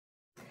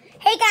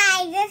Hey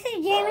guys, this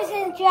is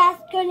Jameson's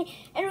Jurassic,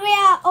 and we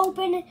are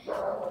opening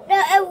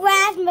the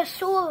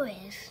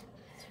Elasmosaurus.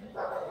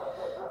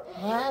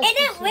 And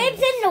it lives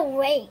in the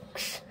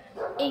lakes,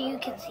 and you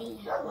can see.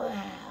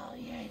 Wow,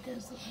 yeah, it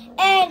does.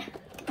 And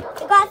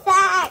it got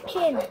that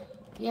action.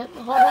 Yep,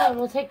 hold on,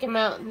 we'll take him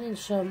out and then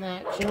show him the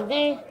action,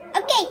 okay?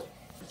 Okay.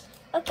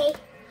 Okay.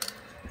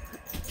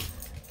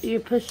 You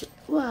push.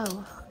 Whoa,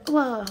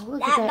 whoa!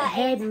 Look at that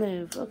head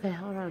move. Okay,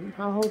 hold on.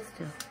 I'll hold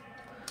still.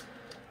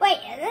 Wait,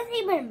 is this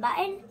even a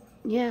button?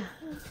 Yeah.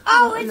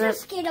 Oh, it's a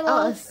scannable.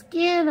 Oh,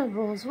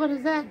 scannables. What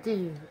does that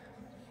do?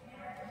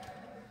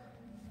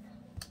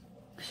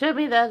 Show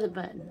me the other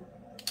button.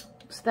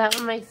 So that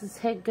one makes his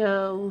head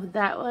go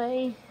that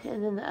way,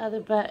 and then the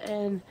other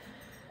button.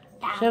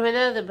 Down. Show me the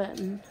other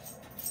button.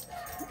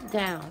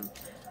 Down.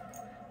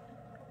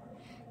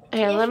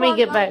 Here, let me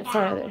get back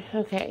further.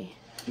 Okay.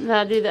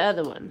 Now do the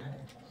other one.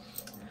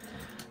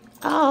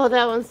 Oh,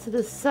 that one's to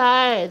the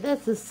side.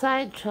 That's a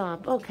side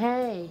chomp.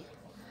 Okay.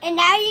 And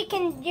now you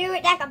can do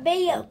it like a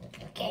video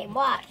game.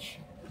 Watch.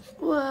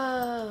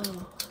 Whoa.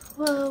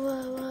 Whoa,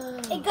 whoa, whoa.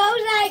 It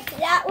goes like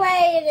that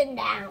way and then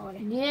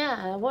down.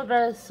 Yeah. What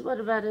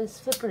about his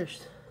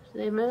flippers? Do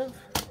they move?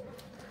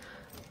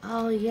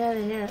 Oh, yeah,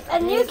 they're.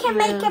 And you can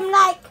make them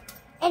like,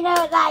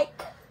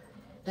 like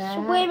that?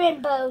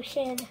 swimming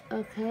motion.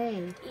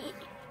 Okay.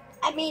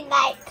 I mean,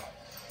 like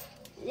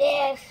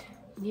this.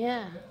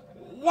 Yeah.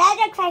 That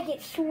looks like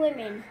it's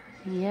swimming.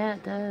 Yeah,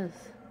 it does.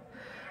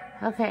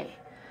 Okay.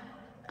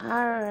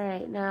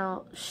 Alright,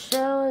 now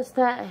show us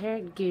that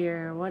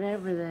headgear,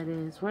 whatever that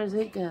is. Where does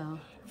it go?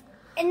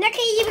 And look,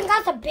 it even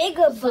got the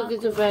bigger box. Look at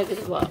the back of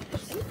the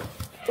box.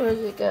 Where does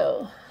it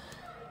go?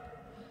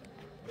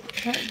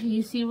 Do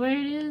you see where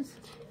it is?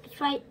 It's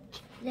right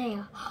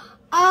there.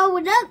 Oh,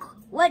 look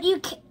what you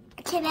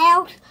can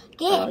else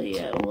get. Oh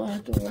yeah, we'll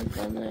have to work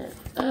on that.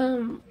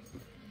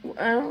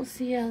 I don't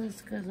see how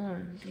this goes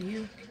on. Do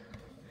you?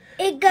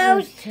 It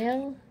goes... His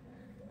tail?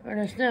 Or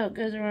no, it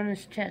goes around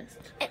his chest.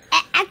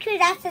 Actually,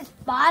 that's his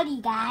body,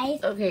 guys.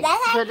 Okay,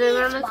 that's put it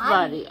on his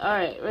body.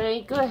 Alright,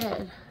 ready? Go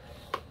ahead.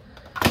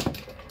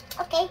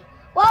 Okay.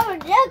 Well,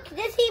 look,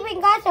 this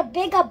even got a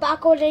bigger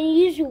buckle than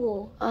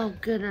usual. Oh,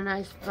 good, a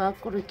nice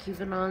buckle to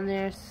keep it on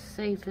there,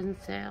 safe and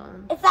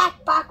sound. It's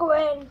like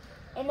buckling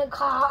in a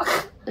car.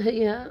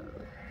 Yeah.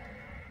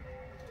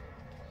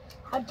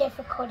 How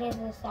difficult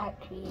this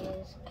actually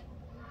is.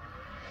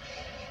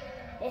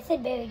 This is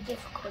very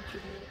difficult to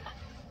do.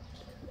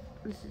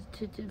 This is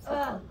too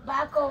difficult.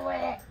 Buckle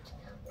it.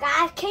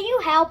 Guys, can you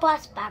help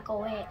us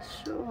buckle it?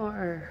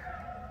 Sure.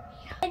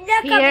 And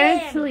look, He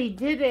actually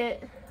did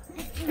it.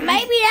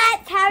 Maybe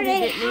that's how he they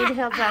didn't need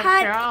help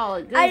after all.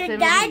 It goes a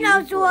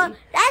dinosaur.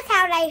 That's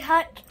how they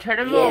hunt. Turn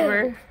him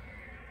over.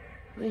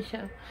 Let me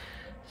show.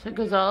 So it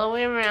goes all the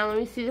way around. Let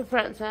me see the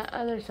front side.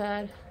 Other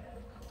side.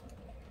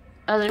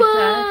 Other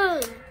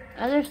side.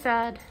 Other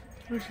side.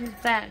 Push his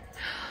back.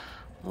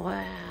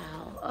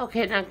 Wow.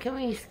 Okay, now can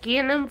we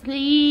scan them,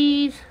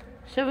 please?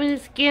 Show me the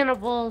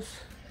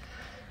scannables.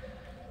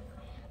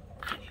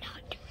 I'm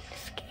not doing the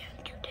scan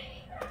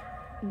today.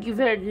 You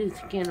better do the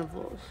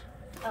scannables.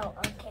 Oh,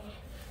 okay.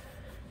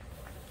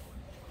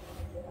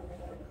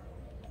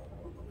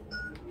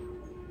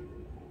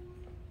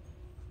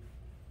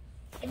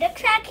 It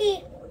looks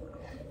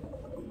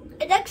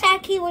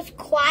like he was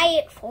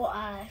quiet for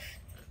us.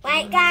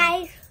 Right,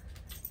 guys?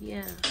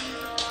 Yeah.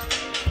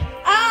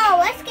 Oh,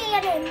 let's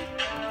scan him.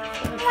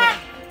 Okay.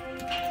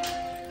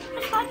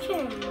 Let's watch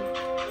him.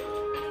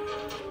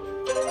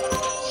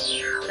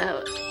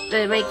 Oh,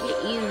 they make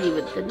it easy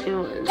with the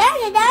new ones.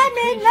 That's a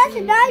diamond. That's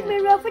a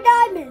diamond. Roll for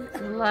diamond.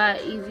 It's a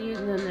lot easier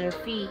than their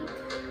feet.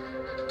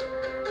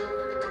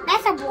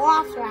 That's a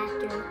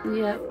velociraptor.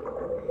 Yep.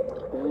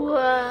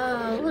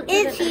 Whoa. Look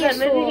at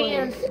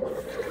him.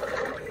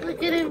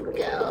 Look at him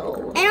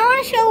go. And I want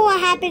to show what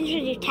happens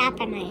when you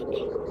tap on it.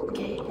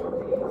 Okay.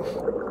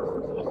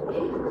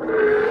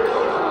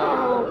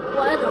 Oh,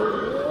 what a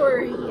war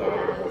he has.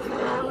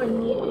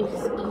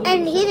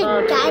 And he's a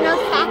dino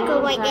tracker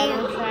right Dino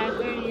now.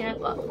 tracker, yep.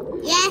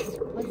 Yes.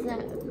 What's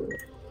that?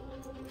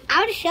 I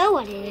want to show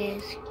what it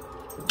is.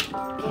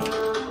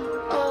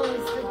 Oh,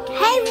 it's the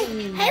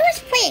game. Hey, let's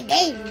play a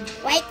game.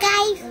 Right,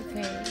 guys?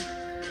 Okay.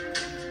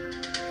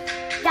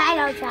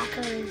 Dino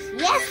trackers.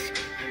 Yes.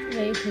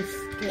 Wait for skip.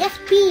 Yes,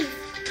 please.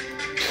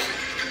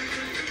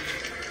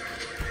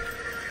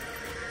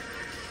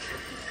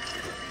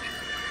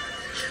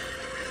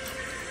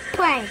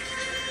 Play.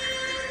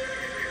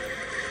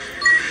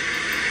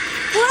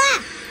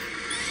 What?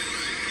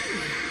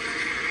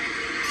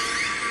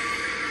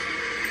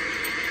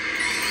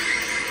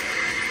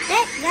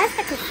 That's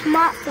like a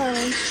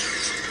smartphone.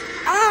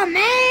 Oh,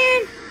 man.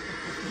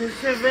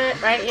 Push your bit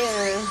right here.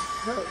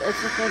 Oh,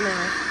 that's okay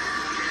now.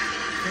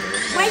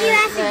 Why do you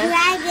have to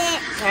drag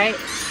it? Right.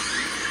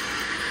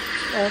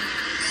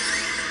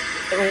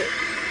 Wait.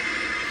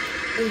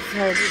 It's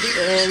hard to get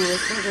it in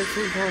this at the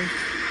same time.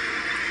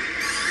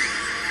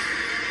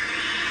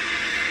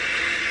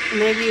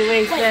 Maybe you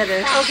waste better.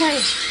 Okay.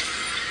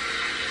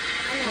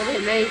 I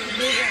didn't know you could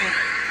do that.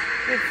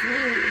 That's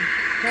neat.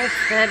 That's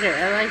better.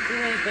 I like the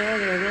way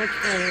better. Much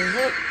better.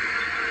 Look.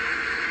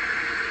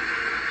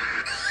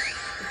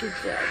 Good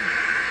job.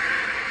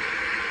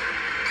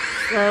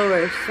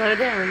 Slower. Slow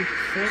down.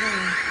 Slow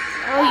down.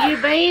 Oh, you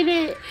made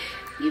it.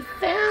 You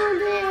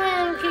found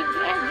him.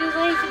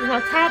 Congratulations. Now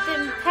tap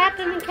him. Tap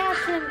him and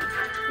catch him.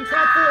 You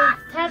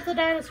tap the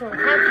dinosaur.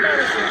 Tap the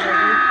dinosaur,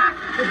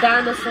 baby. The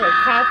dinosaur.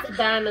 Tap the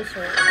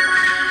dinosaur.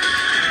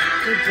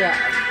 Good job.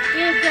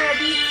 Good job.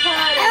 You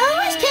caught it.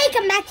 Let's take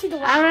him back to the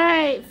wild. All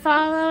right.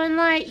 Follow and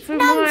like for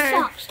more.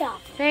 No,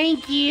 stop.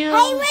 Thank you.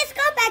 Hey, let's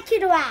go back to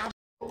the wild.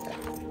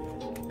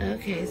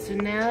 Okay, so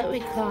now that we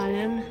caught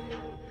him,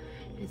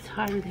 it's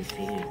hard with these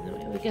fingers in the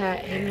way. We got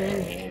him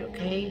in here,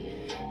 okay?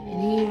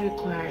 And he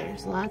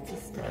requires lots of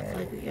stuff.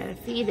 Like we gotta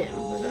feed him.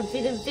 We're gonna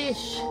feed him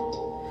fish. Of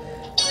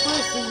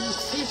course, these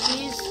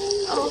fishies.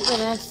 Oh, but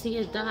I see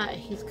a dot.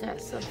 He's got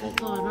something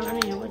going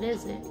on here. What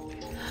is it?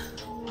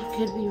 What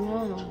could be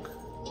wrong?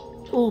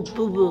 Oh,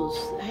 boo-boos.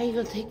 How you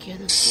gonna take care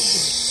of those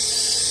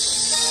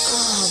boo-boos?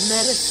 Oh,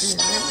 medicine.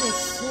 That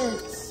makes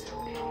sense.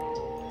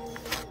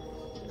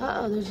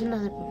 Uh-oh, there's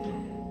another boo-boo.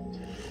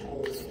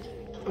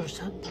 Or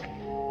something.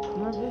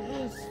 More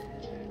boo-boos?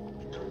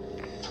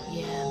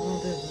 Yeah, more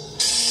boo-boos.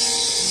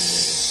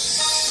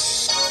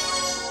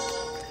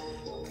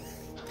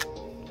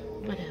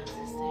 What else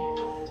is there?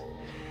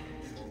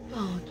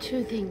 Oh,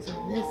 2 things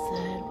on this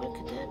side. What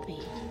could that be?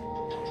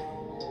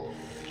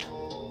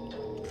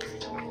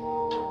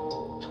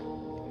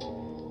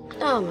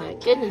 Oh my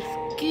goodness,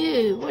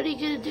 goo. What are you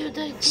going to do with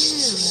that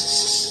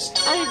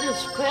goo? Oh, you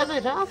just scrub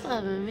it off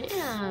of him,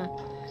 yeah.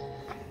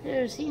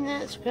 Never seen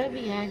that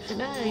scrubby action.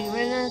 Oh, you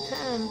ran out of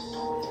time.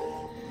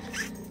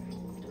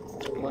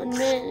 1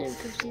 minute and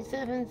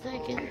 57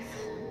 seconds.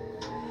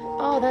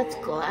 Oh, that's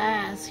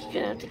glass. You're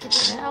going to have to get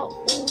that out.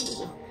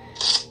 Ooh.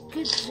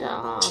 Good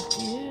job,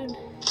 dude.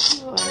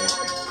 You are a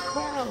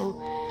pro.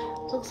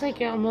 Looks like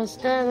you're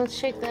almost done. Let's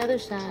check the other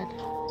side.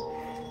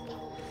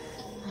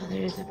 Oh,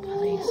 there's a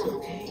place.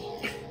 Okay.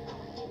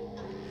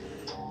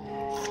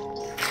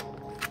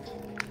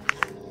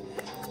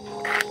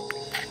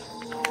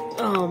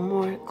 Oh,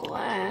 more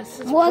glass.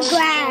 More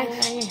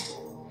glass.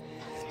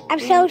 I'm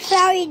so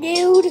sorry,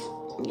 dude.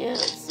 Yeah,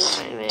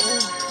 sorry, man.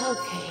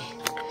 Okay.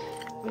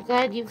 We're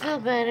glad you feel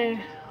better.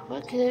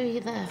 What could have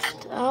you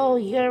left? Oh,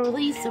 you gotta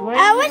release him.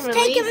 I was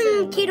taking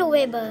him to the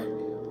river.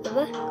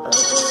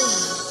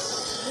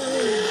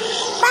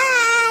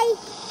 Bye.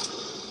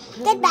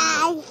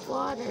 Goodbye.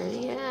 Water,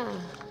 yeah.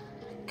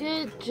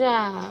 Good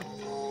job.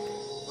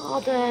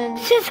 All done.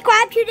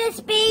 Subscribe to this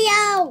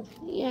video.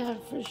 Yeah,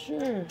 for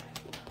sure.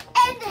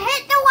 And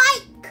hit the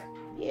like.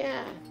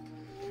 Yeah.